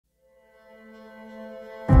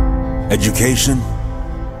Education,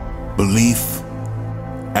 belief,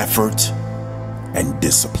 effort, and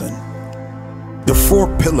discipline. The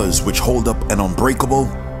four pillars which hold up an unbreakable,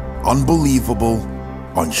 unbelievable,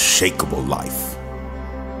 unshakable life.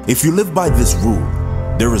 If you live by this rule,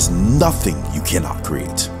 there is nothing you cannot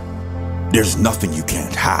create. There's nothing you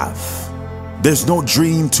can't have. There's no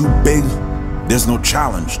dream too big. There's no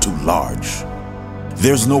challenge too large.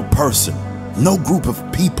 There's no person, no group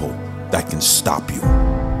of people that can stop you.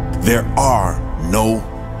 There are no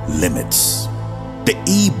limits. The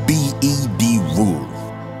EBED rule.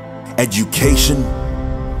 Education,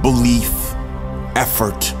 belief,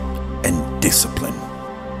 effort, and discipline.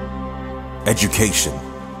 Education.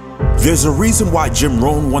 There's a reason why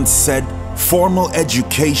Joan once said, formal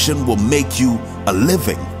education will make you a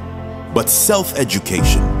living, but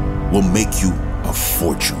self-education will make you a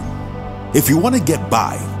fortune. If you want to get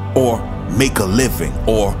by, or make a living,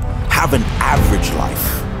 or have an average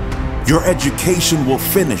life, your education will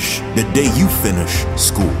finish the day you finish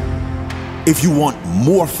school. If you want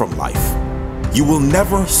more from life, you will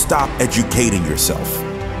never stop educating yourself.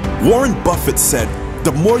 Warren Buffett said,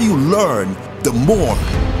 the more you learn, the more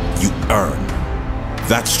you earn.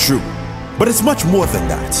 That's true, but it's much more than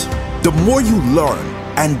that. The more you learn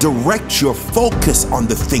and direct your focus on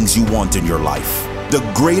the things you want in your life, the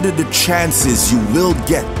greater the chances you will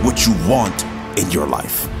get what you want in your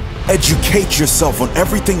life. Educate yourself on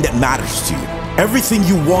everything that matters to you, everything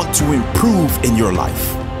you want to improve in your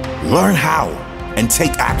life. Learn how and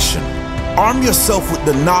take action. Arm yourself with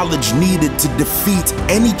the knowledge needed to defeat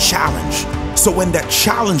any challenge, so when that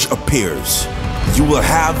challenge appears, you will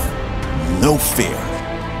have no fear.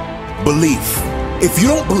 Belief. If you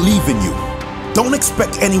don't believe in you, don't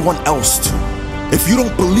expect anyone else to. If you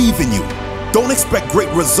don't believe in you, don't expect great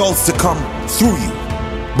results to come through you.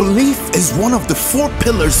 Belief is one of the four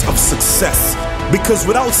pillars of success, because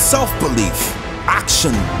without self-belief,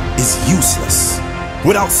 action is useless.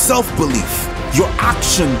 Without self-belief, your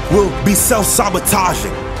action will be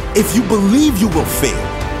self-sabotaging. If you believe you will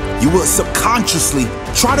fail, you will subconsciously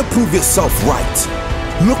try to prove yourself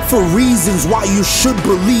right. Look for reasons why you should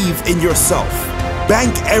believe in yourself.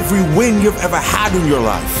 Bank every win you've ever had in your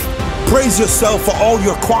life. Praise yourself for all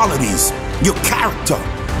your qualities, your character,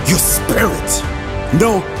 your spirit.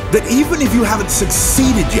 Know that even if you haven't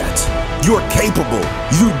succeeded yet, you are capable,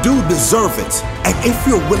 you do deserve it, and if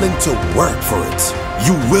you're willing to work for it,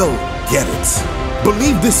 you will get it.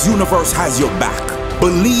 Believe this universe has your back.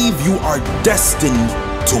 Believe you are destined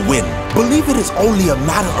to win. Believe it is only a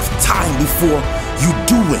matter of time before you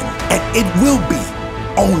do win, and it will be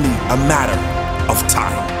only a matter of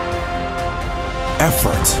time.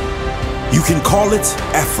 Effort. You can call it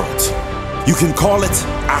effort. You can call it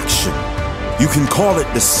action. You can call it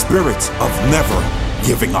the spirit of never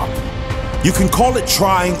giving up. You can call it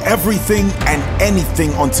trying everything and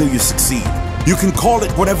anything until you succeed. You can call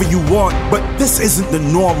it whatever you want, but this isn't the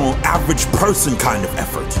normal average person kind of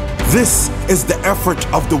effort. This is the effort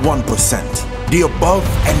of the 1%, the above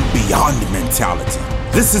and beyond mentality.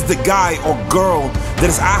 This is the guy or girl that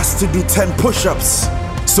is asked to do 10 push-ups,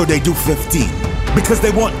 so they do 15 because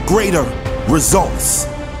they want greater results.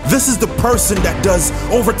 This is the person that does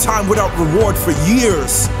overtime without reward for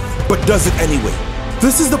years, but does it anyway.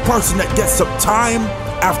 This is the person that gets up time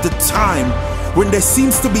after time when there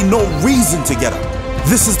seems to be no reason to get up.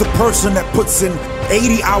 This is the person that puts in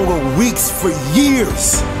 80-hour weeks for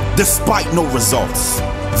years despite no results.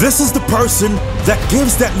 This is the person that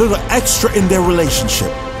gives that little extra in their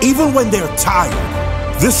relationship, even when they're tired.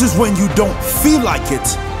 This is when you don't feel like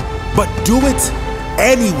it, but do it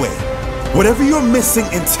anyway. Whatever you're missing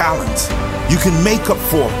in talent, you can make up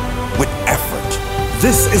for with effort.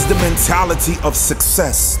 This is the mentality of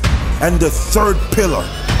success and the third pillar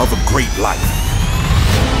of a great life.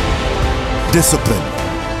 Discipline.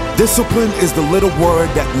 Discipline is the little word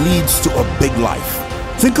that leads to a big life.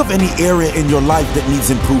 Think of any area in your life that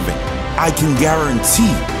needs improving. I can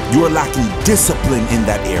guarantee you are lacking discipline in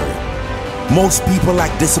that area. Most people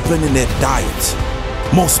lack discipline in their diet.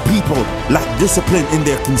 Most people lack discipline in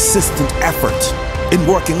their consistent effort, in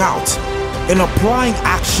working out, in applying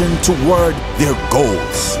action toward their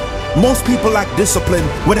goals. Most people lack discipline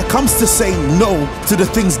when it comes to saying no to the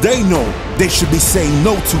things they know they should be saying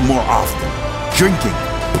no to more often. Drinking,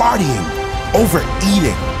 partying,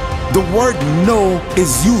 overeating. The word no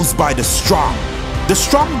is used by the strong. The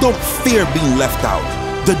strong don't fear being left out.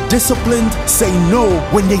 The disciplined say no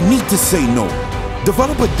when they need to say no.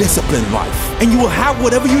 Develop a disciplined life, and you will have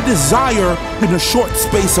whatever you desire in a short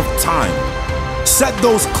space of time. Set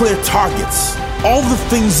those clear targets, all the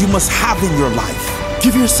things you must have in your life.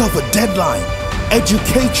 Give yourself a deadline.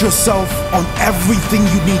 Educate yourself on everything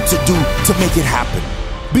you need to do to make it happen.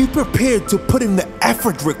 Be prepared to put in the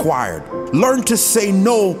effort required. Learn to say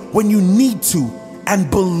no when you need to,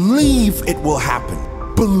 and believe it will happen.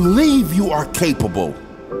 Believe you are capable.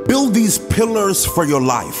 Build these pillars for your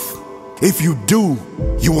life. If you do,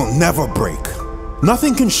 you will never break.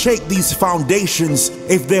 Nothing can shake these foundations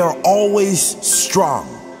if they are always strong.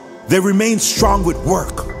 They remain strong with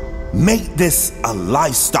work. Make this a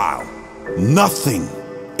lifestyle. Nothing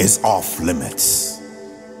is off limits.